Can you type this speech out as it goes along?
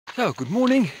So, good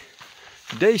morning,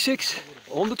 day 6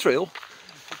 on the trail,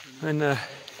 and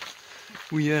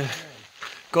we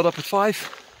got up at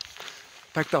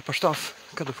 5, packed up our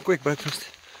stuff, got a quick breakfast,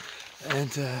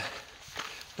 and now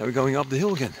we're going up the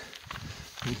hill again.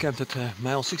 We camped at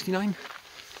mile 69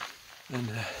 and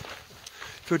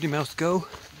 30 miles to go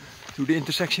to the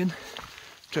intersection,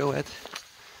 trailhead.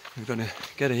 We're gonna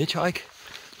get a hitchhike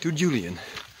to Julian.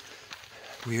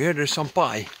 We hear there's some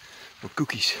pie or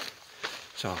cookies.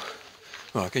 So,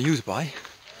 well, I can use a pie.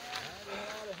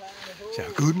 So,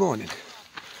 good morning.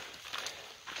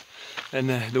 And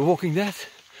The Walking Dead,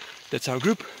 that's our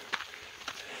group.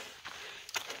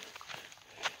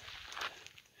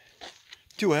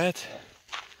 2 ahead.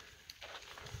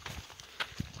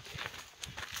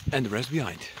 And the rest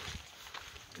behind.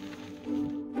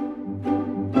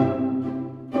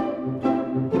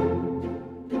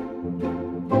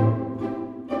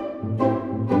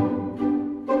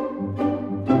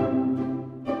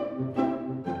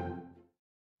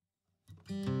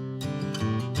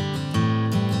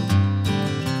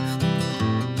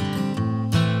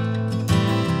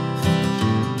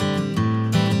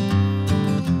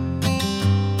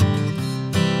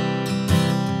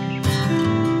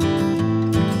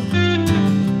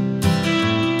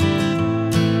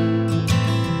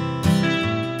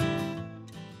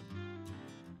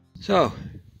 So,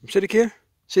 I'm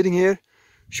sitting here,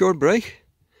 short break,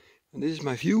 and this is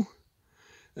my view,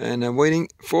 and I'm waiting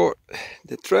for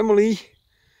the trampoline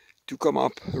to come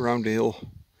up around the hill.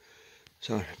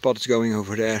 So, the pot is going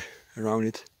over there, around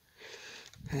it,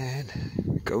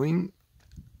 and going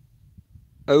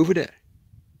over there.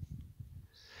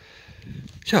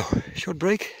 So, short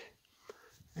break,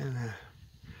 and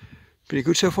pretty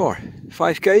good so far.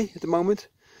 5k at the moment.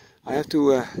 I have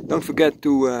to, don't forget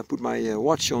to put my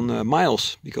watch on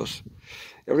miles, because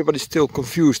everybody's still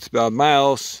confused about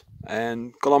miles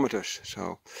and kilometers.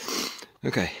 So,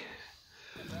 okay.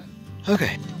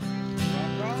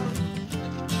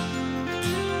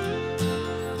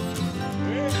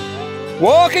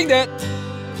 Walking Dead!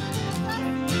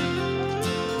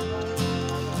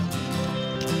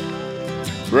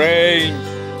 Brains!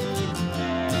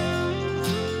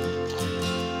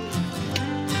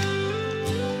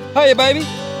 Hiya, baby!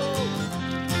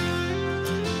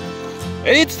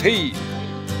 It's tea!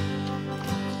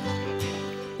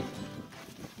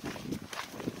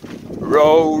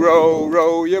 Row, row,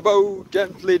 row your boat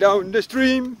gently down the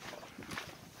stream.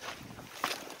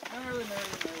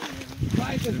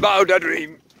 Life is about a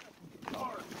dream.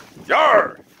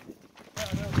 Yar!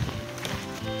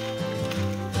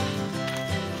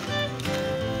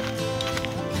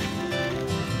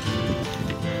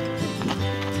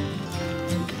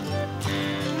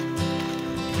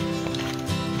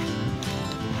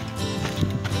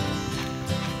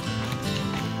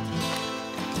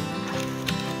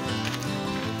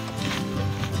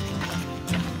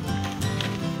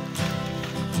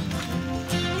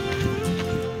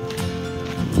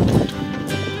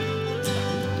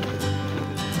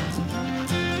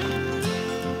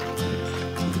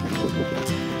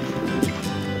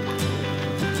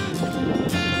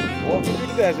 Walking through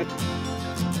the desert.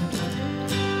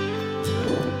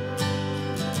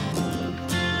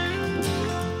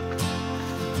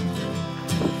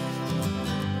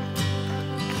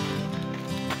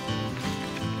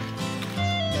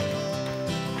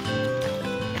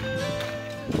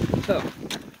 So,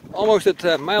 almost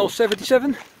at mile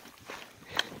 77. A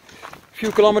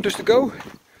few kilometers to go.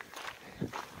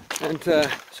 And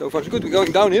so far so good. We're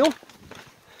going downhill.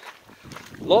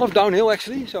 A lot of downhill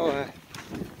actually. So.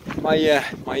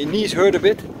 My knees hurt a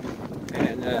bit,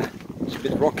 and it's a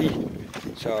bit rocky,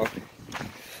 so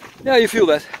yeah, you feel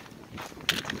that.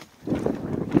 But,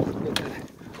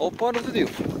 all part of the deal.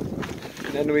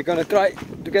 And then we're gonna try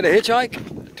to get a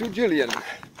hitchhike to Julian.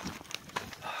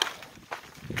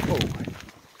 Oh,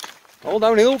 all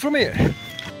downhill from here.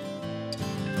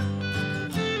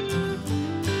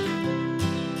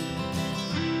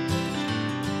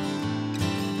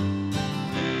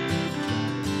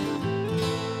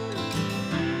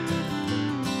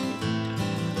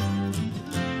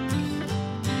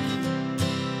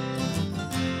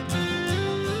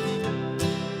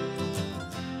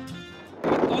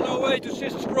 To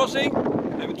Sisters Crossing,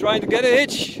 and we're trying to get a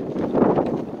hitch.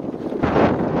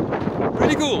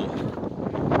 Pretty cool.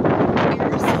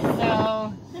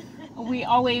 So we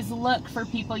always look for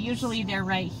people. Usually they're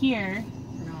right here.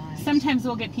 Sometimes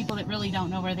we'll get people that really don't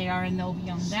know where they are, and they'll be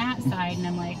on that side, and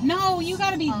I'm like, no, you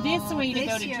got to be this way to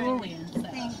go to Julian. So,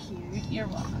 thank you. You're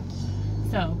welcome.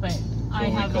 So, but I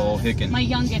have my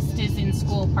youngest is in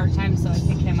school part-time, so I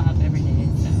pick him up every day.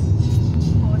 So.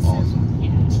 Awesome.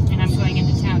 Yeah, and I'm going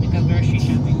into town to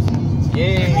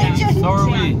So are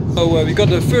we. So we got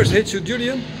the first hitch to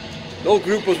Julian. The whole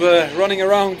group was running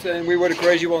around and we were the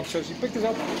crazy ones, so she picked us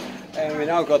up. And we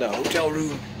now got a hotel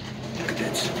room. Look at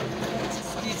that.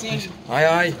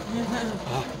 Hi.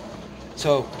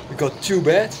 So we got 2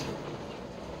 beds.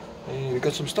 And we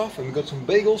got some stuff and we got some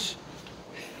bagels.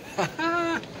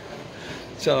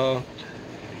 So,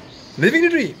 living the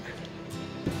dream.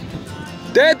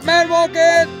 Dead man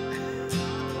walking!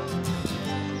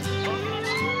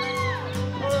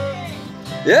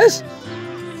 Yes?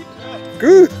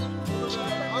 Good.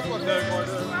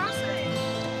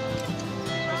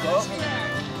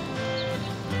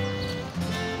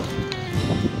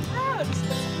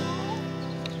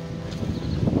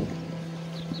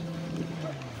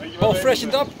 All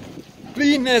freshened up,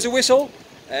 clean as a whistle,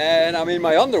 and I'm in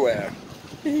my underwear.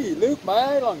 Look,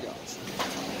 my long johns.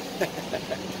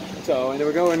 So, and then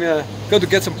we're going go to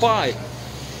get some pie.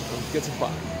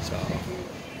 So,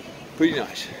 pretty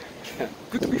nice.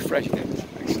 Good to be fresh again.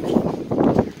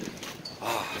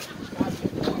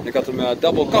 I got them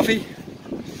double coffee.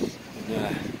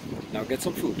 And, now get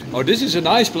some food. Oh, this is a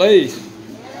nice place.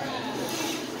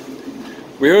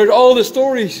 We heard all the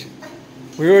stories.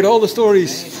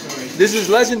 This is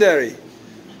legendary.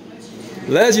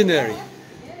 Legendary.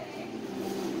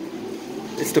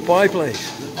 It's the pie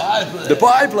place. The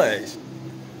pie place.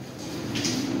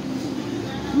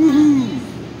 Woohoo!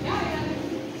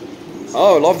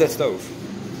 Oh, I love that stove.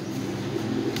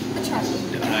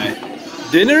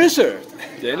 Dinner is served.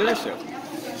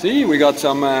 See, we got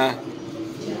some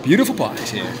beautiful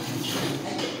pies here.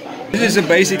 This is a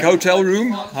basic hotel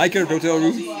room, hiker hotel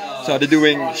room. So they're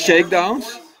doing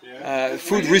shakedowns,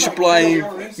 food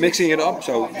resupplying, mixing it up.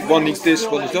 So one needs this,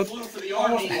 one needs that.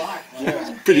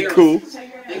 Pretty cool.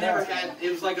 They never had,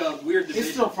 it was like a weird division.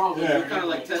 It's still probably, we're kind of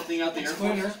like testing out the air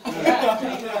force.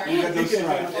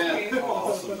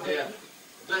 Yeah.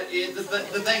 But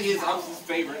the thing is, I was his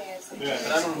favorite. Yeah.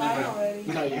 But I don't remember.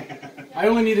 I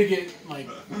only need to get like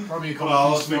probably a couple. I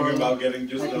was thinking about getting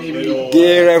just a little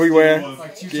gear everywhere.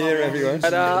 Gear everywhere.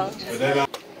 Ta-da.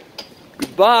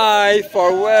 Goodbye,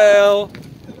 farewell,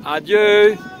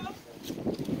 adieu.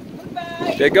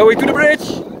 They're going to the bridge,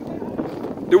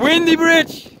 the windy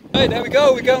bridge. Hey, there we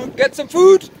go. We're going to get some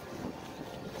food.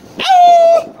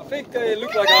 I think they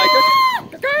look like hikers.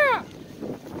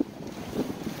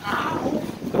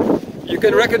 You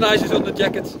can recognize it on the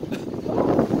jackets.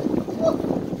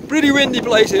 Pretty windy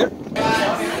place here.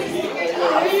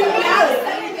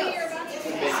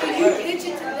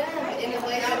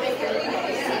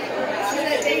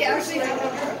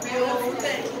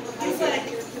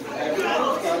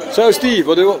 So Steve,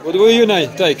 what will you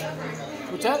take?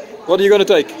 What's that? What are you going to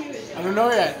take? I don't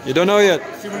know yet. You don't know yet?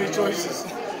 Too many choices.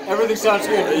 Everything sounds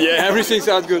good. Yeah, everything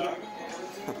sounds good.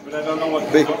 But I don't know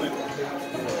what big.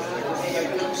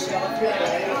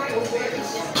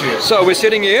 So we're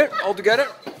sitting here all together.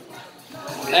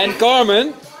 And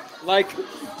Carmen, like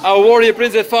our warrior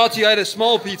princess, thought she had a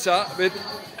small pizza, but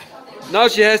now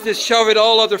she has this shove it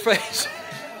all out her face.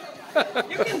 You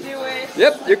can do it.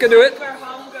 Yep, you can do it. For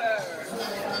hunger.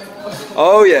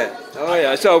 Oh yeah. Oh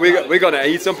yeah, so we're gonna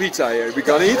eat some pizza here. We're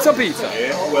gonna eat some pizza.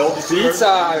 Yeah, well,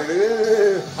 pizza!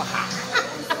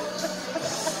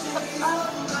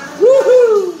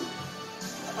 Woohoo!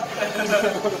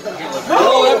 We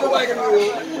all have the wagon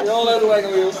wheel. We all have the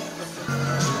wagon wheel.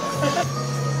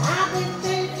 I've been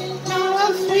thinking of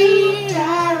a sweet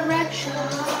direction.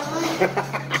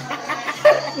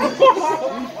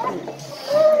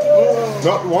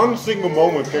 not one single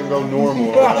moment can go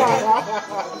normal.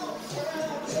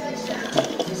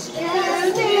 This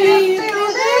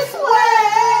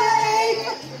way.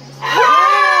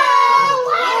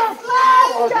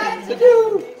 Got to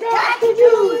do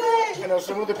it. You know,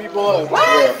 some of the people have walked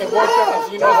up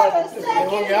and seen us, they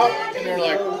hung out, and they're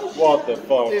like, What the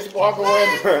fuck? they just walk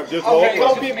away. Just Okay,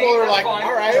 walk. some people are like,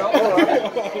 alright.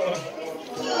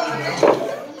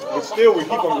 But still, we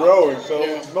keep on growing, so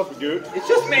it must be good. It's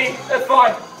just me. That's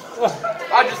fine.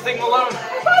 I just sing alone.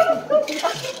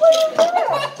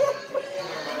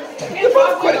 If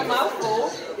I quit a mouthful.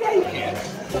 Yeah, you can.